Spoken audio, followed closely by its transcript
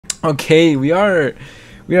Okay, we are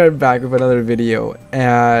back with another video,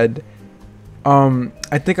 and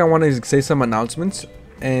I think I want to say some announcements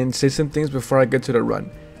and say some things before I get to the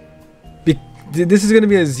run. This is gonna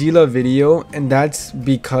be a Seele video, and that's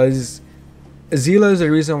because Seele is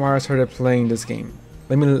the reason why I started playing this game.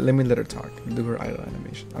 Let me let her talk. Do her idle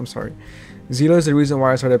animation. I'm sorry. Seele is the reason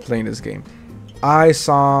why I started playing this game. I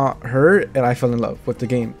saw her and I fell in love with the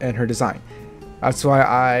game and her design. That's why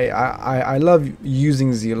I love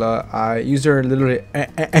using Seele. I use her literally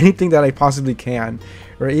anything that I possibly can,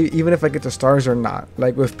 right? Even if I get the stars or not.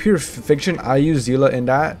 Like with pure fiction, I use Seele in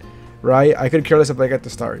that, right? I could care less if I get the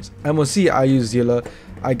stars. MOC, I use Seele.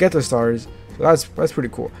 I get the stars. So that's pretty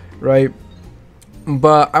cool, right?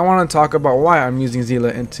 But I want to talk about why I'm using Seele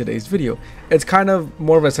in today's video. It's kind of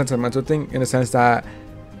more of a sentimental thing in the sense that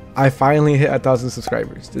I finally hit 1,000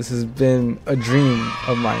 subscribers. This has been a dream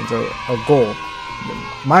of mine, so a goal.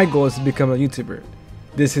 My goal is to become a YouTuber.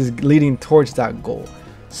 This is leading towards that goal.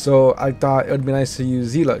 So I thought it would be nice to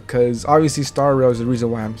use Seele, because obviously Star Rail is the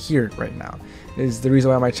reason why I'm here right now. It's the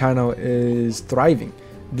reason why my channel is thriving.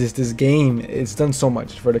 This game, it's done so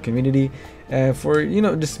much for the community and for, you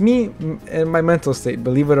know, just me and my mental state,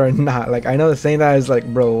 believe it or not. Like, I know saying that is like,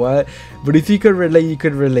 bro, what? But if you could relate, you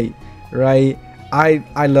could relate, right?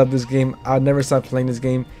 I love this game. I'll never stop playing this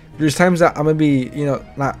game. There's times that I'm gonna be, you know,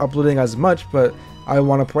 not uploading as much, but I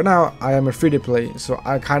want to point out I am a free-to-play, so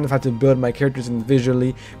I kind of have to build my characters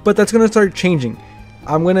individually. But that's gonna start changing.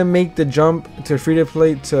 I'm gonna make the jump to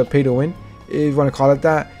free-to-play to pay-to-win, if you want to call it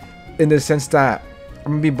that, in the sense that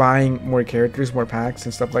I'm gonna be buying more characters, more packs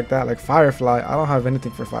and stuff like that. Like Firefly, I don't have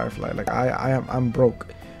anything for Firefly. Like I'm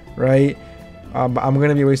broke, right? But I'm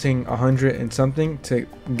gonna be wasting 100 and something to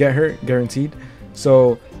get her, guaranteed.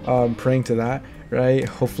 So praying to that, right?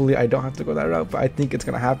 Hopefully I don't have to go that route, but I think it's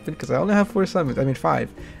gonna happen because I only have 4 summons. I mean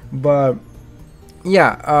 5. But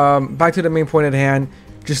yeah, back to the main point at hand.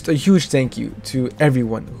 Just a huge thank you to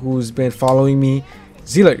everyone who's been following me.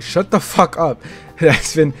 Seele, shut the fuck up.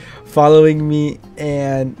 That's been following me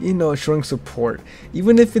and, you know, showing support,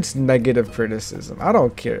 even if it's negative criticism. I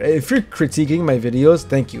don't care. If you're critiquing my videos,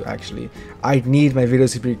 thank you. Actually, I need my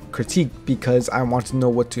videos to be critiqued because I want to know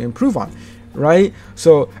what to improve on, right?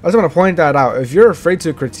 So I just want to point that out. If you're afraid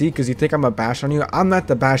to critique because you think I'm a bash on you, I'm not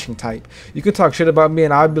the bashing type. You could talk shit about me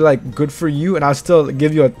and I'll be like, good for you, and I'll still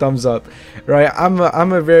give you a thumbs up, right? I'm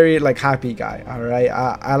a very like happy guy, all right?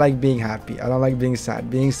 I like being happy. I don't like being sad.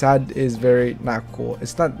 Being sad is very not cool.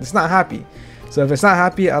 It's not happy. So if it's not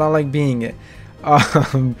happy, I don't like being it.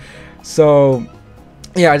 So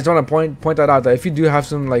yeah, I just want to point that out, that if you do have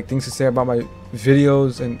some like things to say about my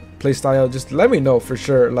videos and playstyle, just let me know for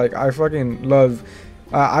sure. Like, I fucking love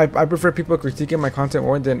I prefer people critiquing my content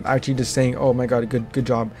more than actually just saying, oh my god, good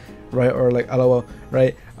job, right? Or like lol,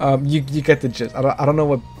 right? You get the gist. I don't know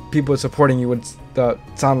what people supporting you would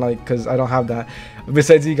sound like, because I don't have that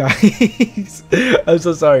besides you guys. I'm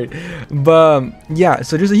so sorry. But yeah,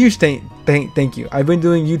 so just a huge thank you. I've been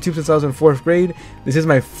doing YouTube since I was in 4th grade. This is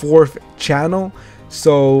my 4th channel,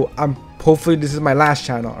 so hopefully this is my last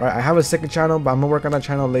channel. All right, I have a 2nd channel, but I'm gonna work on that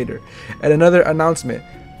channel later. And another announcement,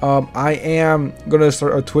 I am gonna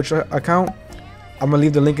start a Twitch account. I'm gonna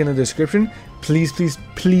leave the link in the description. Please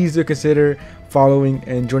do consider following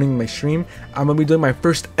and joining my stream. I'm gonna be doing my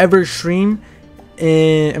first ever stream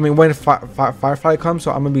when Firefly comes,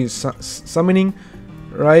 so I'm gonna be summoning,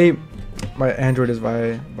 right? My Android is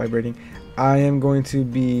vibrating. I am going to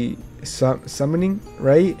be summoning,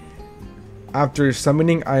 right? After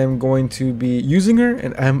summoning, I am going to be using her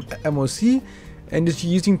and MOC and just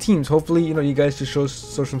using teams. Hopefully, you know, you guys just show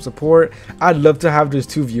some support. I'd love to have just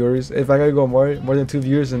 2 viewers. If I gotta go more than 2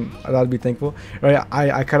 viewers, and I'd be thankful, right?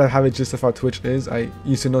 I kind of have it just of how Twitch is. I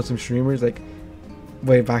used to know some streamers like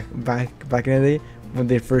way back in the day when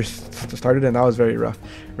they first started, and that was very rough,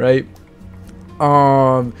 right?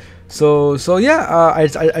 So yeah, I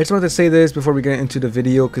just wanted to say this before we get into the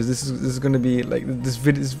video, because this is gonna be like, this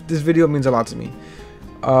video means a lot to me.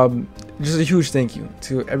 Just a huge thank you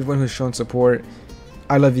to everyone who's shown support.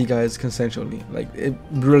 I love you guys consensually. Like, it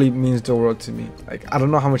really means the world to me. Like, I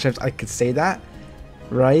don't know how much times I could say that,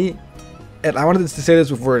 right? And I wanted to say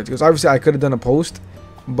this with words, because obviously I could have done a post,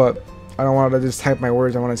 but I don't want to just type my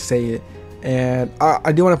words. I want to say it. And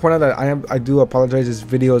I do want to point out that I do apologize. This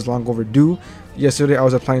video is long overdue. Yesterday I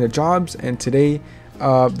was applying to jobs, and today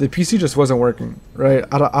the PC just wasn't working, right?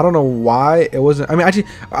 I don't know why it wasn't. I mean, actually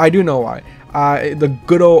I do know why. The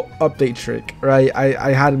good old update trick, right?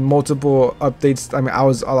 I had multiple updates. I mean, I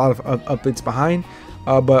was a lot of updates behind,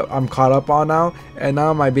 but I'm caught up on now, and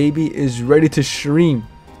now my baby is ready to stream.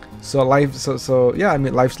 So yeah, I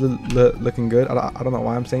mean, life's looking good. I don't know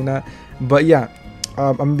why I'm saying that, but yeah,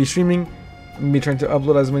 I'm gonna be streaming. I'm gonna be trying to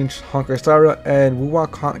upload as many Honkai Star and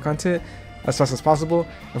Wuwa content as fast as possible.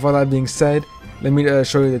 And for that being said, let me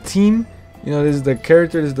show you the team. You know, this is the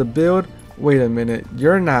character, this is the build. Wait a minute,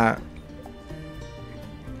 you're not.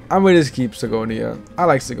 I'm gonna just keep Sigonia. I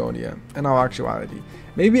like Sigonia in all actuality.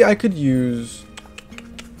 Maybe I could use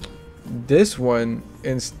this one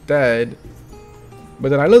instead, but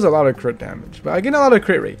then I lose a lot of crit damage, but I get a lot of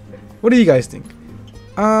crit rate. What do you guys think?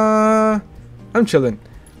 I'm chilling.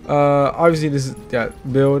 Obviously this is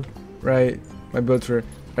build, right? My builds for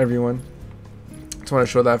everyone. Just want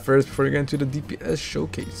to show that first before we get into the DPS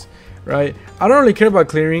showcase, right? I don't really care about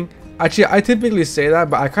clearing. Actually, I typically say that,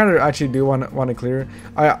 but I kind of actually do want to clear.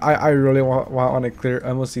 I really want to clear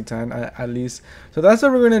MOC 10 at least. So that's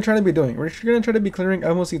what we're going to try to be doing. We're going to try to be clearing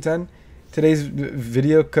MOC 10 today's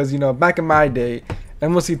video, because, you know, back in my day,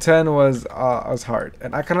 MOC 10 was hard,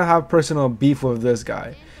 and I kind of have personal beef with this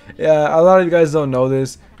guy. Yeah, a lot of you guys don't know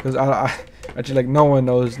this, because I actually, like, no one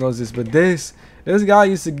knows this, but this guy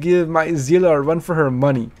used to give my Seele a run for her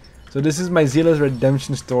money. So this is my Seele's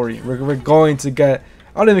redemption story. We're going to get.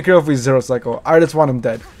 I don't even care if we zero cycle. I just want him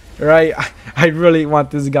dead. Right? I really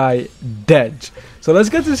want this guy dead. So let's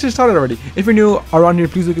get this shit started already. If you're new around here,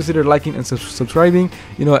 please do consider liking and subscribing.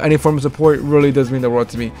 You know, any form of support really does mean the world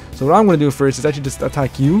to me. So what I'm going to do first is actually just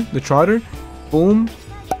attack you, the Trotter. Boom.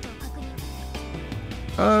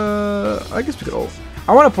 I guess we could. Oh,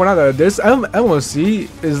 I want to point out that this MOC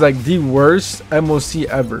is like the worst MOC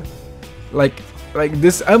ever. Like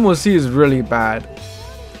this MOC is really bad.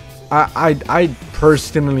 I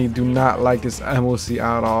personally do not like this MOC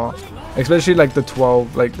at all, especially like the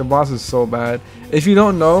 12. Like, the boss is so bad. If you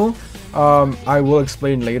don't know, I will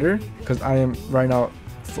explain later, because I am right now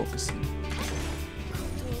focusing.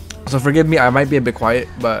 So forgive me, I might be a bit quiet,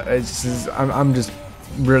 but it's just, I'm just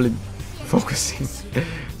really focusing.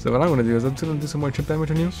 So what I'm gonna do is I'm just gonna do some more chip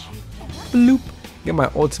damage on you. Bloop. Get my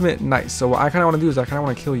ultimate. Nice. So what I kind of want to do is I kind of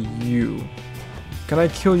want to kill you. Can I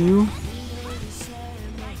kill you?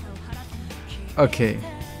 Okay,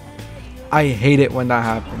 I hate it when that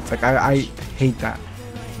happens. Like, I hate that,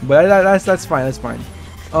 but that's fine. That's fine.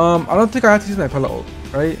 I don't think I have to use my pellet ult,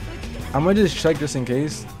 right? I'm gonna just check just in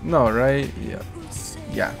case. No, right?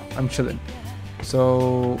 Yeah, I'm chilling.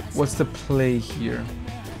 So what's the play here?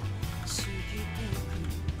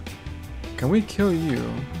 Can we kill you?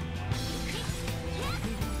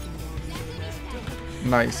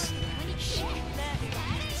 Nice.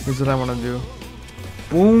 Here's what I want to do.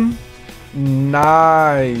 Boom.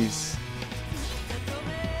 Nice.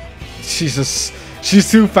 Jesus, she's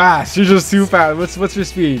too fast. She's just too fast. What's your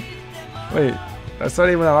speed? Wait, that's not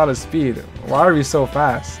even a lot of speed. Why are we so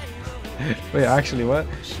fast? Wait, actually, what?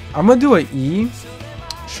 I'm gonna do an E.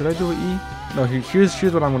 Should I do an E? No. Here's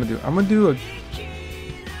what I'm gonna do. I'm gonna do a.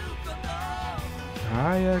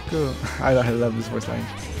 Hayako. I love this voice line.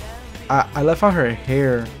 I love how her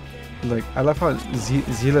hair, like, I love how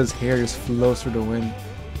Seele's hair just flows through the wind.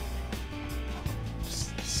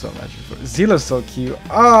 So magical. Seele's so cute.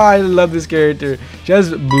 Oh, I love this character. She has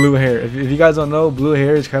blue hair. If you guys don't know, blue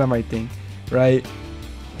hair is kind of my thing, right?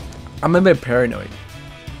 I'm a bit paranoid,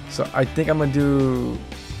 so I think I'm gonna do.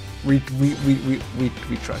 We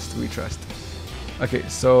trust. Okay,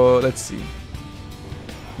 so let's see.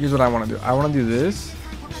 Here's what I want to do. I want to do this.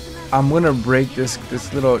 I'm gonna break this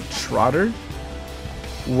little Trotter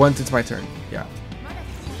once it's my turn. Yeah.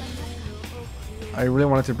 I really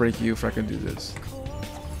wanted to break you if I could do this.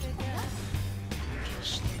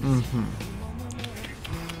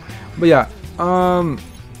 But yeah,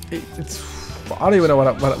 it's. I don't even know what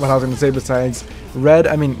I was gonna say besides red.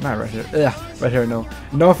 I mean, not red hair. Yeah, red hair. No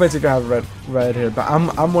offense if you have red hair, but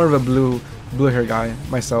I'm more of a blue hair guy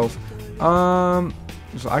myself.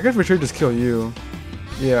 So I guess we should just kill you.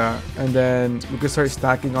 Yeah, and then we could start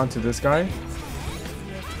stacking onto this guy.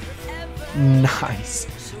 Nice.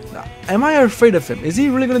 Now, am I afraid of him? Is he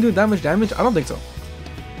really gonna do that much damage? I don't think so.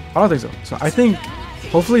 So I think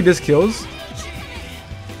hopefully this kills.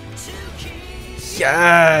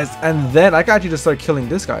 Yes, and then I can actually just start killing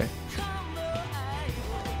this guy.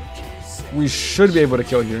 We should be able to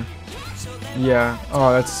kill here. Yeah.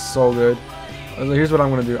 Oh, that's so good. Here's what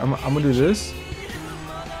I'm gonna do. I'm gonna do this.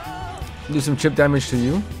 Do some chip damage to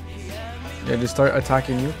you. Yeah, just start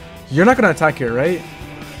attacking you. You're not gonna attack here, right?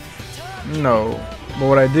 No. But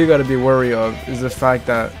what I do gotta be wary of is the fact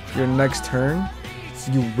that your next turn,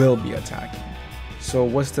 you will be attacking. So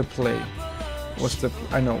what's the play?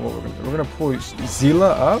 I know what we're gonna do. We're gonna pull Seele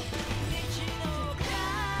up.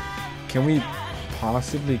 Can we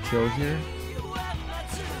possibly kill here?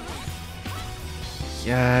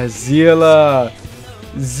 Yeah, Seele.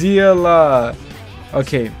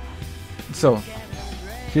 Okay. So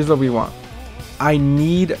Here's what we want. I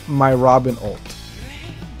need my Robin ult.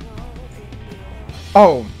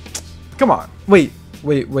 Oh, come on. Wait.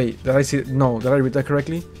 Did I see it? No, did I read that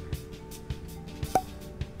correctly?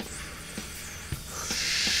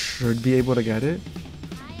 Should be able to get it.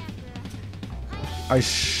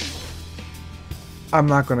 I'm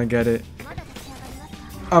not gonna get it.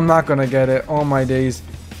 I'm not gonna get it. Oh my days.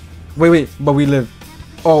 Wait, but we live.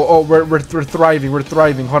 Oh, we're thriving. We're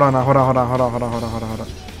thriving. Hold on.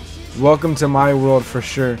 Welcome to my world for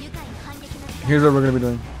sure. Here's what we're gonna be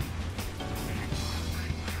doing.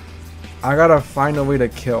 I gotta find a way to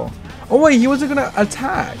kill. Oh wait, he wasn't gonna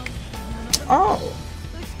attack. Oh,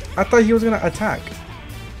 I thought he was gonna attack.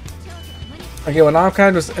 Okay, well now I'm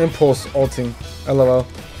kind of just impulse ulting. LOL.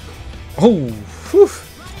 Oh, whew.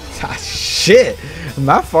 Ah, shit.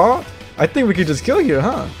 My fault. I think we could just kill here,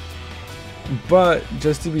 huh? But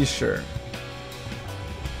just to be sure.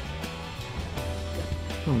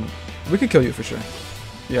 We could kill you for sure.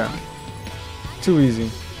 Yeah. Too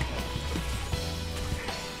easy.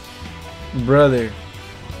 Brother,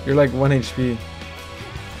 you're like 1 HP.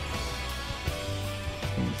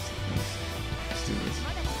 Let's do this.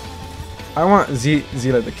 I want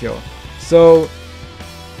Seele to kill. So,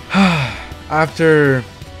 after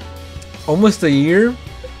almost a year,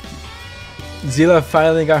 Seele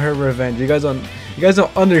finally got her revenge. You guys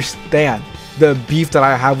don't understand the beef that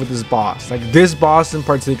I have with this boss. Like this boss in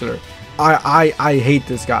particular. I hate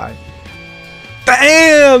this guy.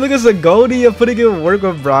 Damn, look at the goatee of putting in work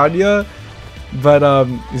with Bronya. But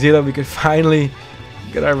Seele, we could finally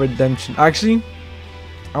get our redemption. Actually,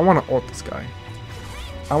 I want to ult this guy.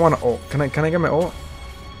 I want to ult. Can I get my ult?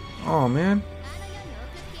 Oh man.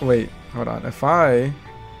 Wait, hold on. If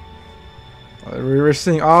we were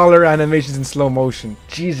seeing all her animations in slow motion.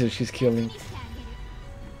 Jesus, she's killing.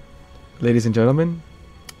 Ladies and gentlemen,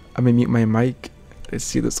 I'm gonna mute my mic. Let's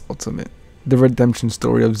see this ultimate. The redemption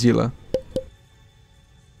story of Seele.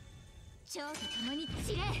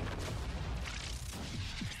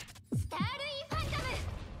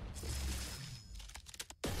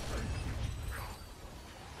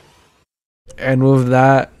 And with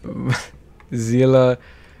that, Seele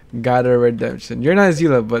got her redemption. You're not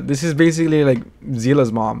Seele, but this is basically like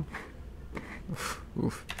Seele's mom.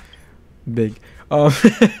 Oof. Big. I'm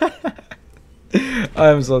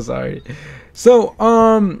so sorry. So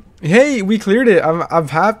hey, we cleared it. I'm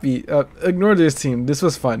happy. Ignore this team. This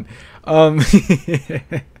was fun.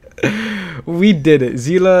 We did it.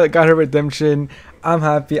 Seele got her redemption. I'm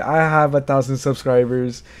happy. I have 1,000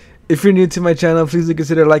 subscribers. If you're new to my channel, please do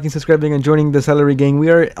consider liking, subscribing, and joining the Celery Gang. We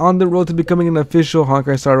are on the road to becoming an official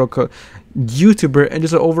Honkai Star Rail YouTuber and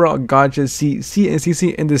just an overall gacha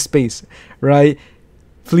CC in this space, right?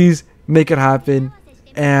 Please make it happen.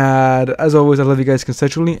 And as always, I love you guys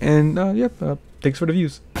conceptually. And thanks for the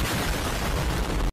views.